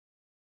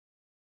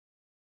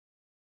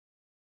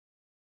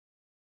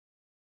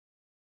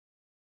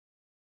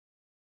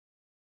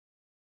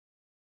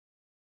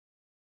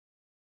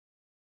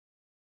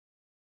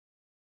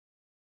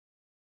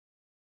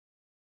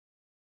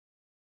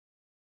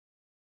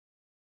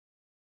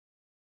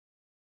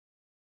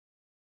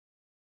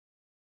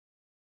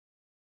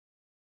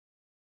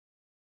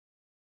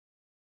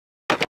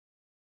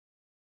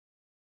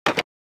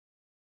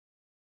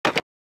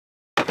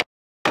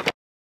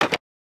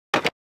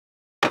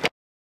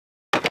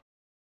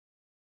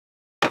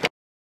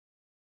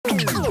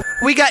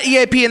We got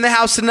EAP in the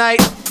house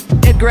tonight.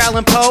 Edgar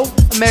Allan Poe,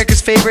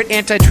 America's favorite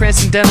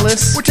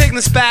anti-transcendentalist. We're taking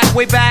this back,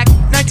 way back,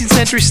 19th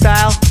century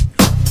style.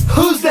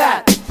 Who's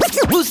that?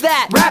 Who's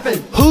that?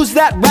 Rapping. Who's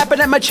that rapping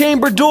at my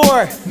chamber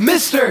door?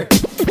 Mr.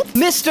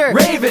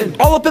 Raven,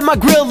 all up in my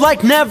grill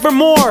like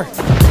nevermore.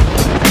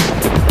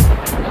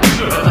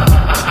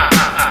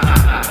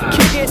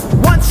 Kick it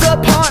once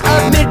upon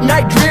a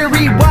midnight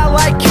dreary, while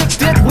I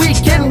kicked it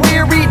weak and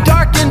weary,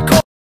 dark and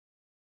cold.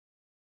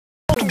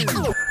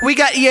 We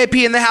got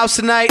EAP in the house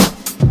tonight.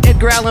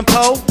 Edgar Allan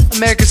Poe,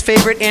 America's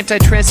favorite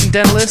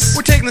anti-transcendentalist.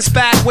 We're taking this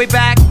back, way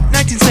back,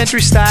 19th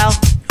century style.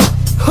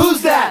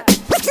 Who's that?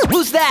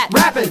 Who's that?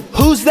 Rapping.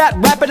 Who's that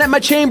rapping at my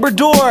chamber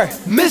door?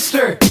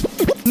 Mr.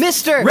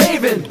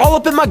 Raven, all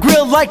up in my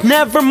grill like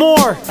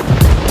nevermore.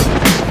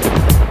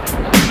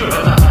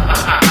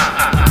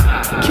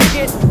 Kick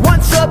it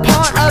once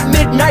upon a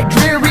midnight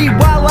dreary,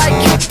 while I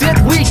kicked it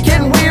weak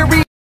and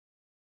weary,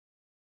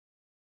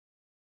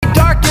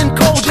 dark and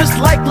cold just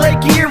like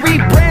Lake Erie.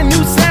 Brand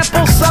new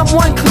sample,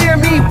 someone clear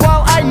me,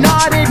 while I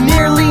nodded,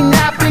 nearly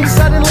napping.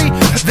 Suddenly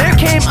there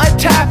came a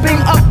tapping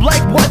up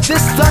like what,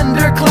 this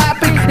thunder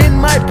clapping in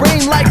my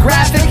brain like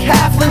graphic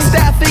halfling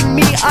staffing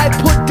me. I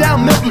put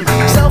down Milton,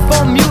 cell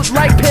phone mute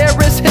like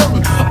Paris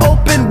Hilton,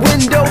 open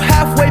window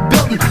halfway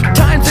built.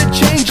 Times are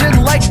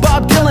changing like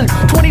Bob Dylan,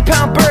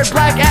 20-pound bird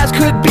black as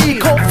could be,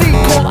 cold feet,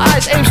 cold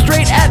eyes aim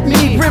straight at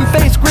me, grim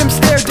face, grim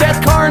stare,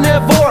 death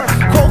carnivore,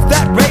 quote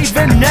that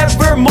Raven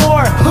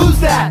nevermore. Who's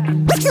that?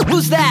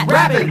 Who's that?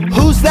 Rapping.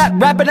 Who's that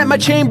rapping at my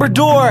chamber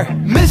door?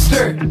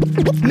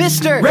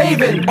 Mr.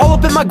 Raven, all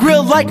up in my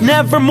grill like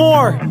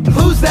nevermore.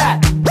 Who's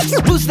that?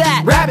 Who's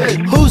that?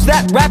 Rapping. Who's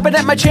that rapping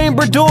at my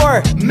chamber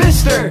door?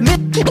 Mr.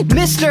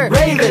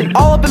 Raven,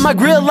 all up in my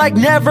grill like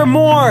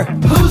nevermore.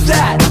 Who's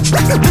that?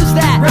 Who's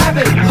that?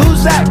 Rapping.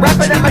 Who's that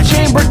rapping at my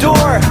chamber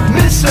door?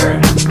 Mr.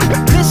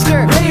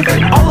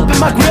 Raven, all up in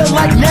my grill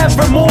like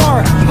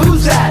nevermore.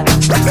 Who's that?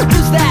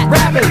 Who's that?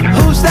 Rapping.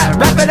 Who's that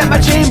rapping at my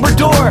chamber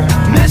door?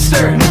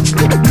 Mr.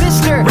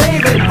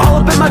 Raven, all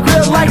up in my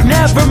grill like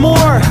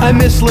nevermore. I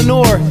miss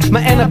Lenore,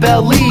 my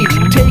Annabelle Lee,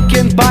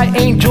 taken by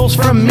angels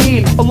from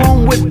me,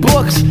 along with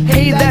books.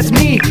 Hey, that's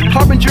me,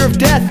 harbinger of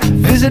death,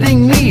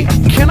 visiting me.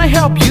 Can I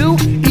help you,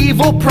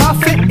 evil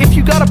prophet? If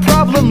you got a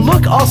problem,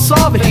 look, I'll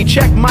solve it. He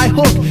checked my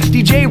hook,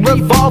 DJ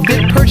revolved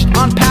it, perched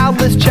on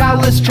palace,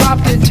 chalice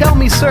dropped it. Tell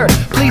me, sir,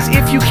 please,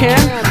 if you can,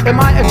 am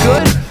I a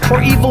good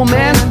or evil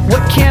man?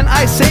 What can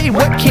I say?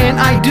 What can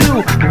I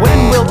do?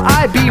 When will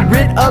I be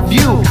rid of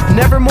you?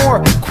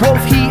 Nevermore,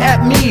 quoth he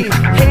at me,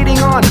 hating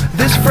on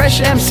this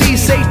fresh MC,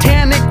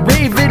 satanic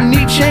Raven,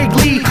 Nietzsche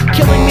Glee,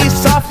 killing me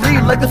softly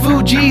like the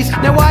Fugees.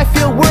 Now I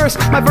feel worse,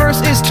 my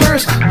verse is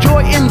terse,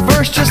 joy in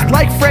verse just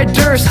like Fred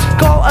Durst.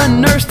 Call a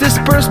nurse,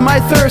 disperse my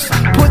thirst,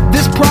 put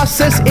this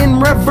process in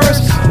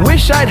reverse.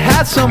 Wish I'd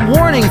had some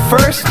warning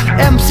first.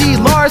 MC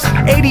Lars,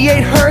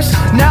 88 Hearst,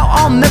 now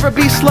I'll never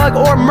be Slug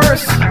or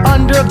Merce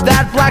under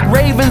that black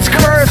Raven's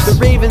curse. The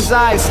Raven's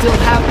eyes still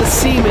have the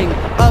seeming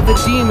of a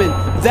demon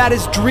that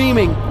is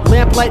dreaming,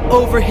 lamplight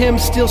over him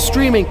still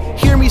streaming.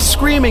 Hear me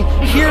screaming,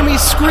 hear me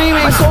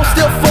screaming. My soul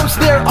still floats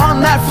there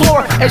on that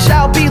floor, and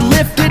shall be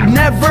lifted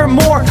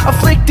nevermore.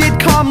 Afflicted,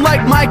 calm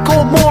like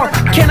Michael Moore,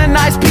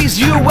 canonized peace,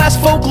 US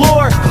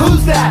folklore.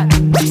 Who's that?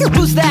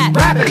 Who's that?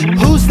 Rapping.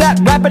 Who's that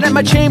rapping at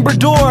my chamber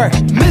door?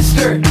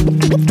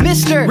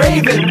 Mr.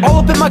 Raven, all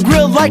up in my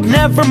grill like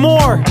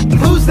nevermore.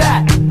 Who's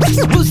that?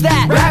 Who's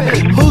that?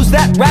 Rapping. Who's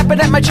that rapping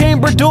at my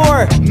chamber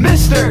door?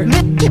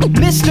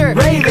 Mr.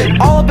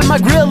 Raven, all up in my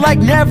grill like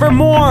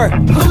nevermore.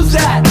 Who's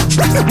that?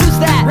 Who's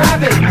that?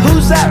 Rapping.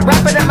 Who's that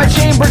rapping at my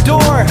chamber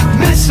door?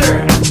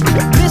 Mr.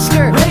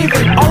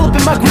 Raven, all up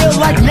in my grill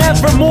like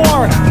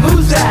nevermore.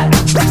 Who's that?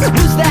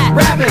 Who's that?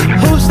 Rapping.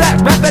 Who's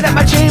that rapping at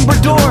my chamber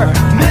door?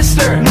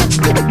 Mr.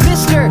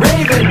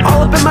 Raven,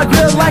 all up in my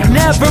grill like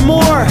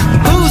nevermore.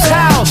 Whose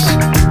house?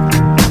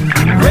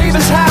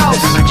 Raven's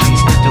house.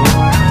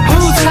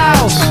 Whose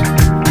house?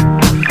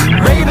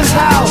 Raven's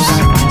house.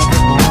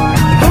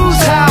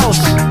 Whose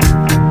house?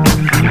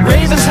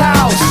 Raven's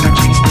house.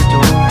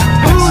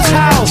 Whose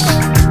house?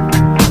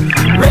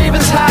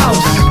 Raven's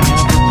house.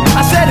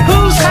 I said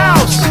whose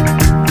house?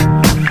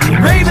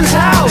 Raven's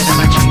house.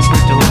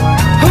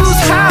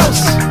 Whose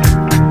house?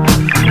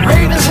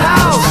 Raven's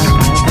house.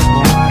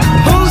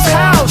 Whose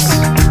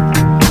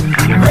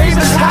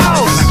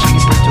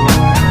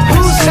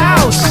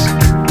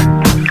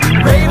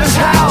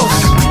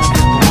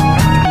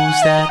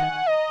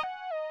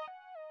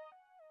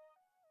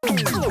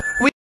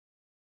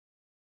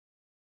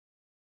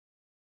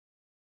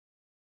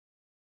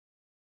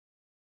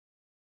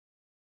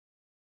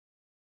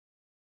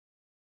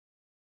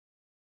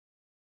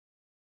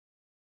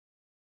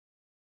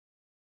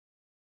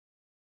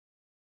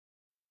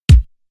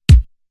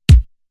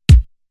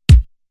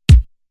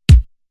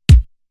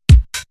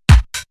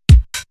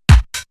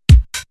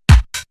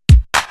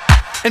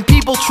and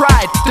people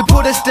tried to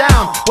put us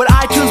down. When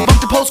iTunes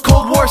bumped the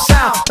post-Cold War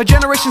sound, a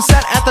generation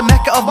sat at the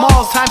mecca of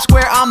malls. Times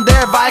Square, I'm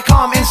there,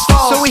 Viacom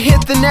installed. So we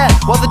hit the net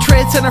while the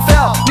Trade Center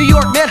fell. New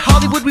York met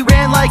Hollywood, we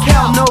ran like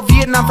hell. No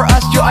Vietnam for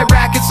us, yo,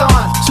 Iraq, it's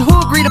on. So who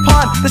agreed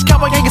upon this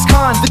cowboy Genghis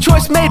Khan? The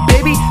choice made,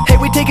 baby, hey,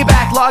 we take it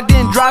back. Logged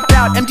in, dropped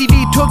out,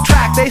 MTV took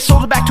track. They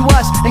sold it back to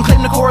us and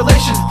claimed the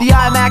correlation. The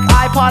iMac,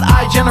 iPod,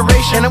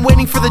 iGeneration. And I'm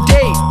waiting for the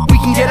day we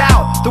can get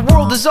out. The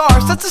world is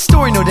ours, that's a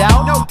story, no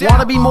doubt.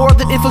 Wanna be more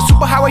than info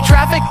superhighway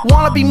traffic?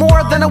 Wanna be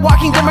more than a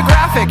walking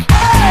demographic?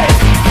 Hey,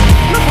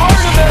 we're part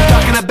of it.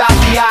 Talking about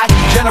the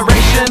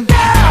iGeneration.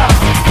 Yeah,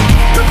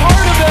 we're part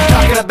of it.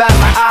 Talking about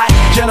my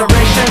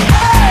iGeneration.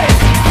 Hey,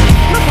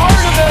 we're part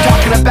of it.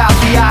 Talking about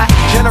the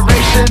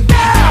iGeneration.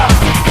 Yeah,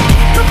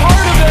 we're part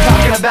of it.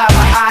 Talking about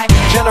my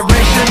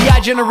iGeneration. The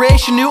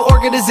iGeneration, new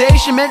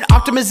organization, meant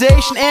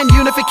optimization and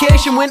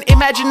unification. When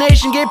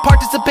imagination gave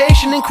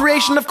participation in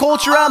creation of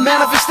cultural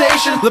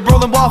manifestation. The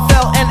Berlin Wall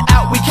fell and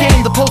out we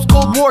came. The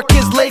post-Cold War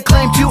kids laid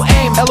claim to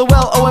aim.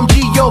 LOL,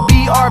 OMG, yo,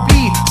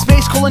 BRB.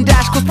 Space colon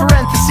dash close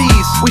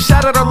parentheses. We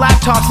sat at our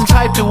laptops and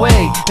typed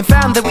away, and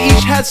found that we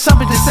each had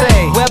something to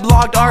say.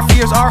 Weblogged our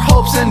fears, our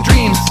hopes and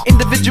dreams,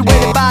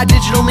 individuated by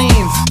digital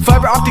means.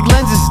 Fiber optic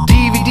lenses,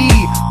 DVD,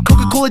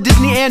 Coca-Cola,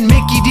 Disney, and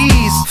Mickey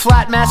D's.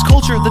 Flat mass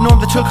culture, the norm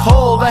that took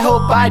hold. I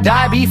hope I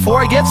die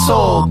before I get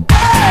sold.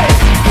 Hey,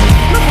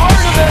 we're part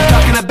of it.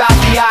 Talking about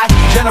the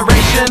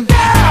iGeneration.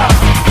 Yeah,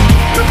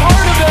 we're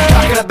part of it.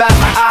 Talking about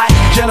my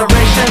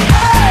iGeneration.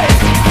 Hey,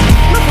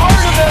 we're part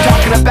of it.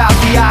 Talking about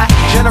the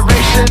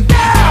iGeneration.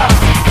 Yeah,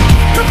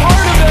 we're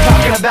part of it.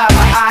 Talking about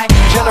my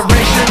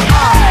iGeneration.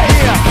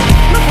 Yeah,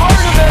 we're part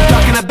of it.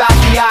 Talking about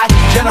the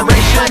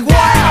iGeneration.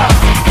 Wow.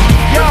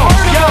 Yo,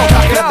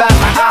 talking about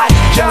my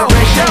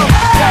iGeneration.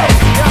 Hey,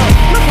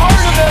 we're part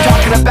of it.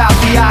 Talking about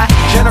the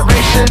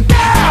iGeneration.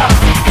 Yeah,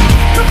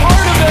 we're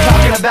part of it.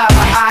 Talking about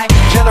my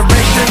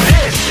iGeneration.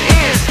 This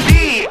is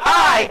the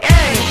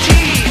I-N-G-E-R-N-E-T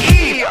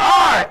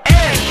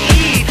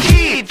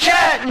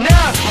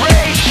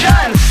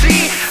generation.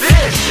 See,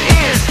 this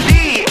is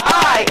the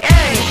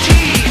I-N-G-E-R-N-E-T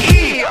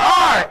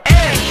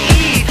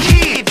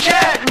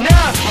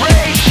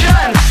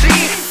generation.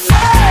 See,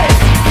 hey,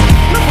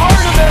 we're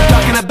part of it.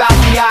 Talking about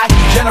the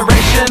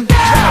iGeneration.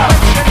 Yeah,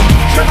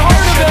 we're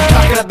part of it.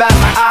 Talking about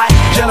my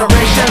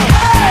iGeneration.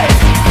 Hey,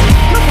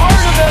 we're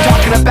part of it.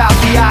 Talking about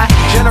the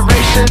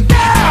iGeneration.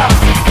 Yeah,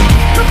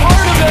 we're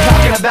part of it.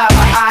 Talking about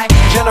my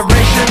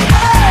iGeneration.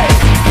 Hey,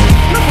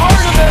 we're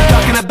part of it.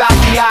 Talking about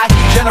the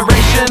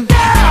iGeneration.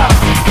 Yeah,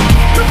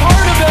 we're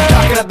part of it.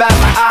 Talking about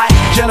my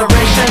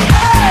iGeneration.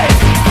 Hey,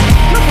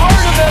 we're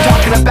part of it.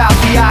 Talking about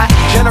the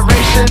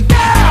iGeneration.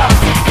 Yeah,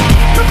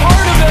 we're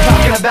part of it.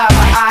 Talking about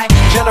my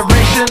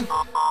iGeneration.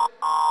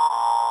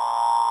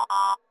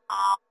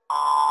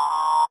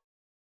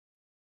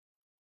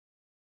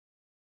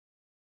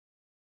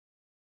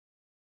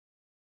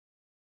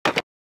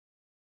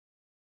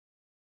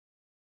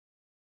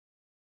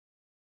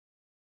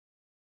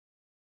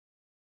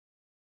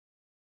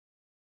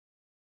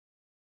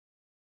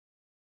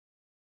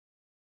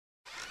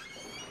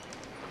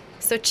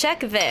 So check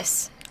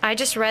this. I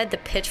just read the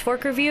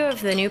Pitchfork review of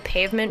the new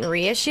Pavement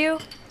reissue.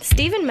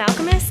 Stephen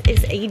Malcolmus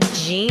is a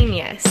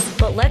genius.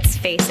 But let's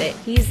face it,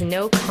 he's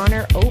no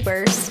Conor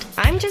Oberst.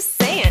 I'm just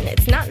saying,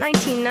 it's not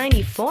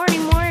 1994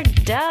 anymore,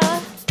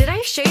 duh. Did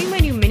I show you my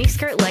new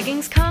miniskirt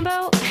leggings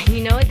combo?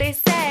 You know what they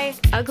say,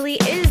 ugly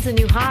is the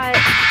new hot.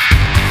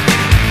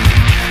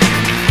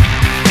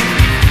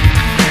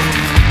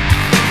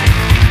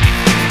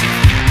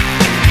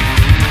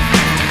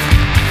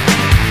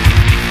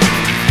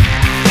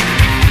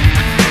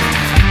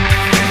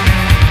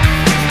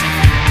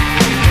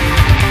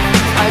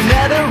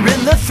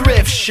 In the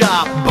thrift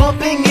shop,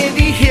 bumping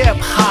indie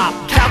hip-hop,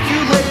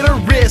 calculator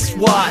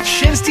wristwatch,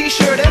 shins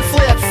t-shirt and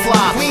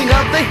flip-flop, queen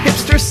of the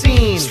hipster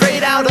scene,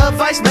 straight out of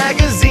Vice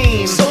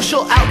magazine,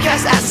 social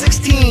outcast at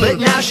 16, but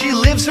now she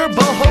lives her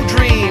boho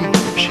dream.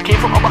 She came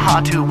from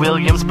Omaha to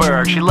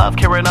Williamsburg. She loved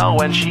Karen O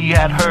and she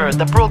had heard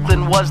that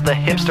Brooklyn was the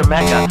hipster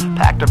mecca.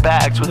 Packed her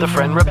bags with her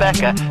friend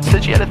Rebecca.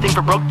 Said she had a thing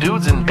for broke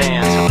dudes and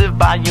bands who lived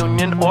by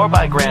Union or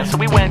by Grand. So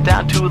we went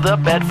down to the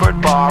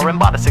Bedford bar and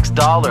bought a $6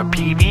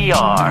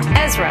 PBR.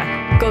 Ezra,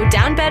 go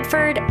down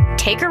Bedford,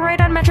 take a right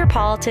on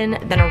Metropolitan,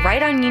 then a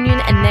right on Union,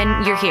 and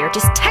then you're here.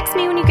 Just text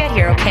me when you get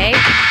here, okay?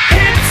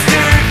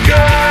 Hipster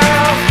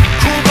girl,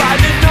 cool by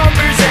the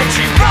numbers and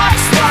she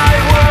rocks my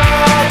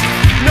world.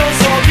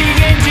 Knows all the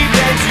indie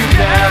bands you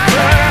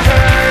never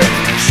heard.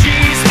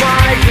 She's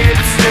my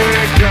hipster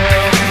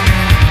girl.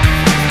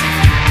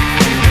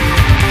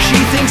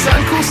 She thinks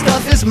uncool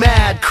stuff is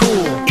mad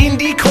cool.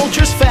 Indie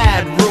culture's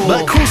fad rule.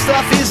 But cool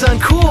stuff is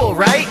uncool,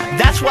 right?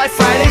 That's why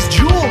Friday's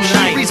Jewel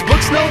Night. She reads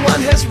books no one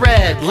one has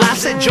read,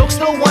 laughs at jokes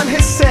no one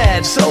has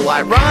said. So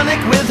ironic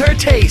with her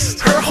taste,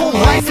 her whole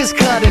life is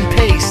cut and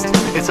paste.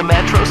 It's a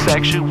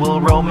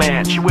metrosexual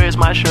romance. She wears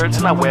my shirts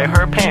and I wear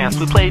her pants.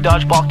 We play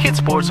dodgeball, kids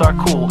sports are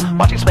cool.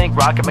 Watching Spank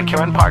Rock at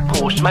McCarran Park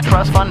Pool. She's my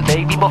trust fund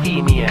baby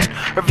bohemian.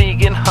 Her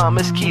vegan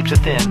hummus keeps her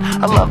thin.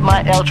 I love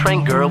my L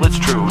Train girl, it's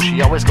true.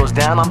 She always goes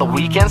down on the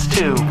weekends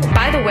too.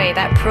 By the way,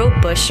 that pro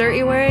Bush shirt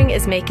you're wearing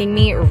is making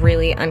me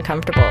really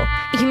uncomfortable.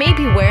 You may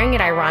be wearing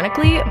it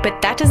ironically,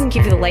 but that doesn't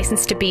give you the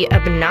license to be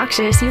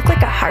obnoxious. You look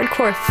like a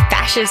hardcore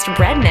fascist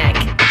redneck.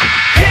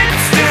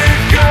 Hipster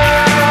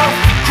girl,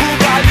 cool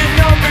by the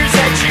numbers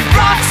and she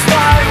rocks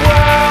my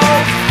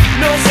world.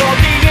 Knows all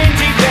the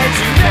indie bands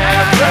you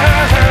never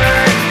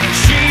heard.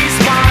 She's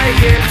my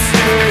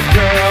hipster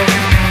girl.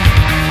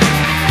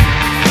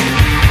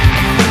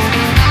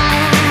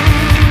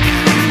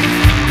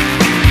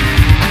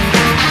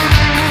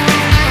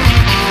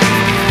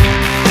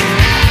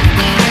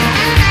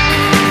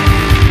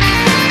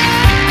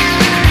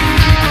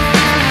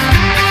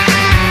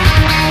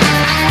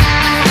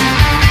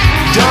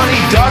 Donnie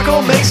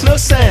Darko makes no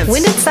sense.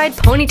 When did side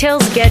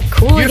ponytails get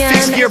cool Your again?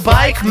 fixed gear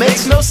bike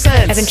makes no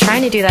sense. I've been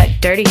trying to do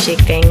that dirty chic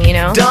thing, you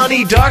know?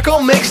 Donnie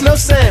Darko makes no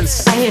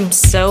sense. I am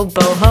so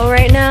boho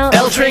right now.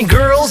 L Train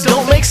girls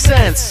don't make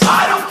sense.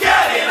 I don't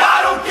get it,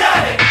 I don't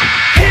get it.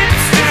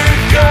 Hipster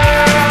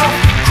girl,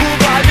 cool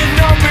by the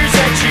numbers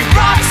and she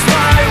rocks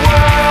my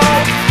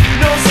world.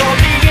 Knows all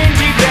the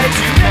indie bands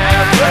you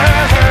never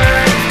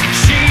heard.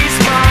 She's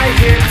my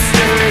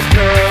hipster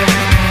girl.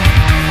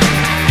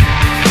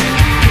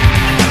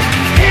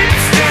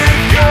 Hipster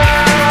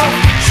girl,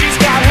 she's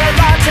got her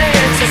latte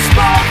and some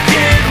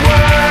spoken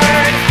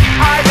word.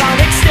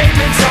 Ironic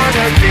statements on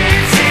her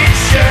vintage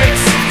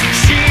shirts.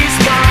 She's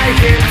my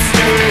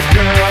hipster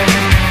girl.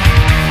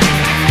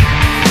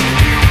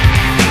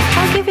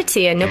 I'll give it to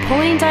you.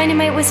 Napoleon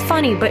Dynamite was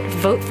funny, but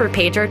vote for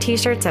Pedro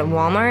t-shirts at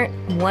Walmart?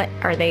 What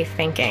are they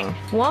thinking?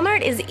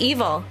 Walmart is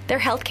evil. Their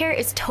healthcare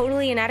is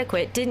totally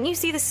inadequate. Didn't you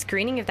see the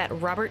screening of that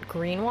Robert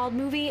Greenwald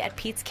movie at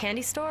Pete's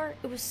Candy Store?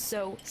 It was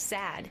so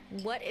sad.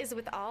 What is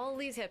with all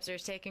these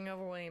hipsters taking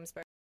over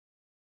Williamsburg?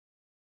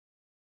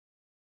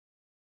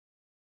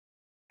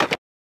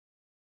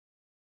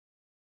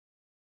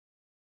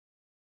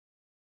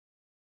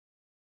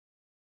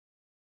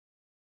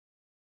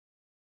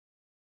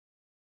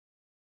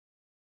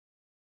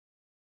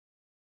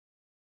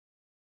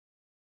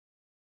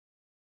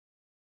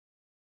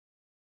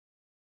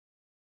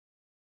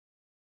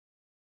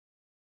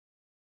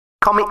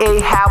 Call me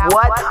Ahab,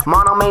 what?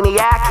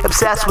 Monomaniac,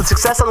 obsessed with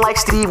success unlike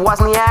Steve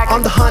Wozniak.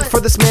 On the hunt for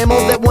this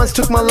mammal that once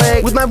took my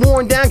leg. With my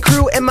worn down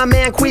crew and my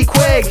man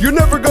Queequeg. You're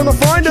never gonna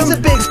find him. He's a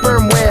big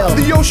sperm whale.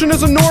 The ocean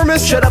is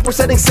enormous. Shut up, we're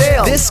setting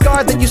sail. This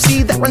scar that you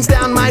see that runs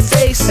down my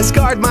face has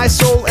scarred my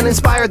soul and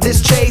inspired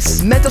this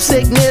chase. Mental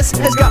sickness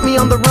has got me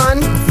on the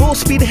run. Full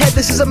speed ahead,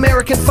 this is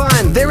American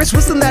fun. There is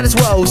wisdom that is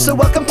woe, so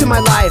welcome to my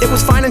life. It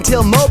was fine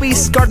until Moby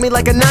scarred me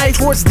like a knife.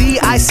 Towards thee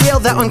I sail,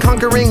 that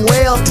unconquering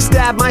whale, to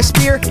stab my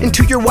spear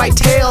into your white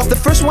tail. The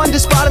first one to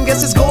spot him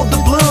gets his gold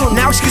doubloon.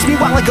 Now excuse me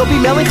while I go be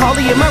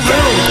melancholy in my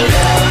room.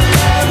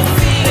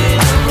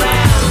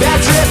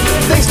 Bad trip,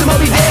 thanks to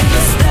Moby Dick.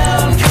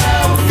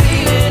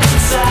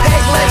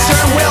 Peg leg,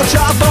 sperm whale,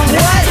 jawbone,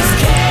 what?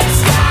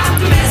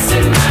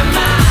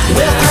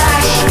 Whale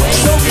crash,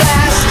 so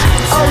fast.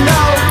 Oh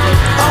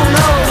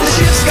no, the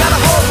ship's got a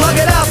hole, plug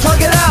it up,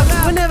 plug it up.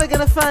 We're never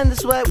gonna find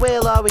this white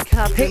whale, are we,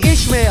 Captain? Hey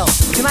Ishmael,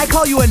 can I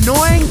call you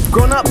annoying?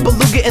 Grown up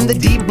beluga in the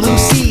deep blue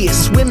sea.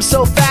 Swim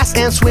so fast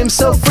and swim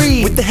so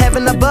free. With the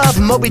heaven above,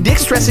 Moby Dick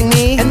stressing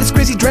me, and this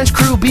crazy drenched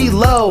crew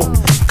below.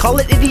 Call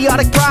it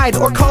idiotic pride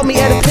or call me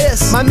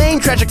Oedipus, my main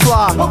tragic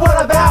flaw. But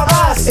what about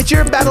us? It's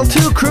your battle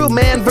too, crew,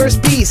 man versus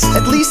beast.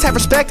 At least have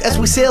respect as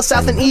we sail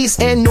south and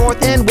east and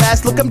north and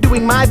west. Look, I'm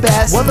doing my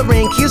best. While the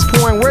rain keeps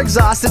pouring, we're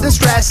exhausted and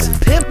stressed.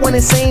 Pimp went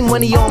insane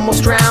when he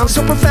almost drowned.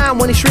 So profound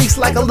when he shrieks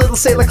like a little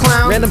sailor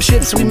clown. Random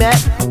ships we met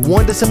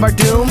warned us of our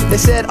doom. They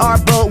said our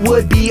boat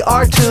would be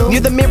our tomb. Near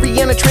the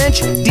Mariana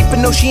Trench, deep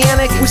in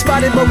Oceanic, we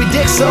spotted Moby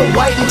Dick so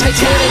white and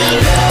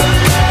Titanic.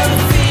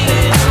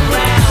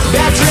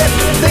 Bad trip,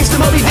 thanks to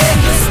Moby Dick.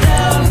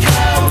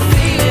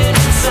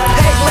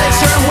 Peg leg,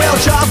 sperm whale,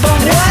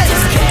 jawbone, what?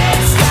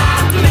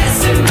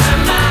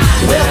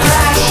 Whale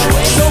crash,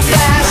 so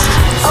fast.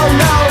 Oh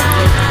no,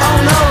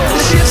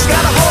 the ship's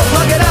got a hole,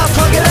 plug it up,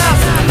 plug it up.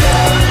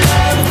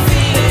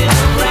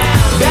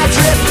 Bad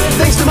trip,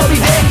 thanks to Moby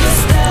Dick.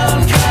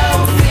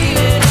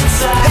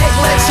 Peg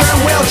leg, sperm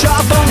whale,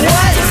 jawbone,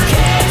 what?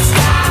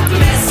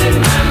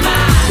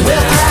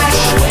 Whale crash,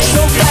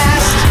 so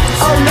fast.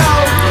 Oh no,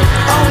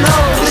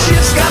 the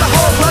ship's got a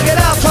hole, plug it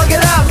up, plug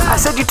it up. I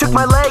said you took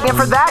my leg and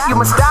for that you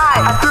must die.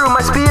 I threw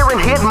my spear and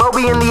hit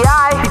Moby in the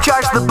eye. He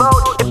charged the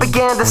boat, it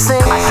began to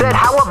sink. I said,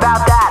 how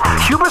about that?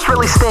 Hubris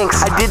really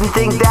stinks. I didn't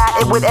think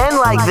that it would end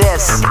like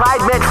this.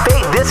 Pride met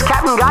fate, this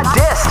captain got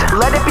dissed.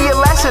 Let it be a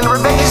lesson,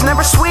 revenge is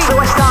never sweet. So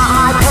I stomped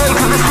my pegs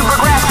with the super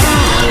grass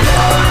beat.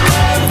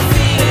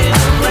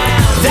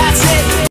 That's it.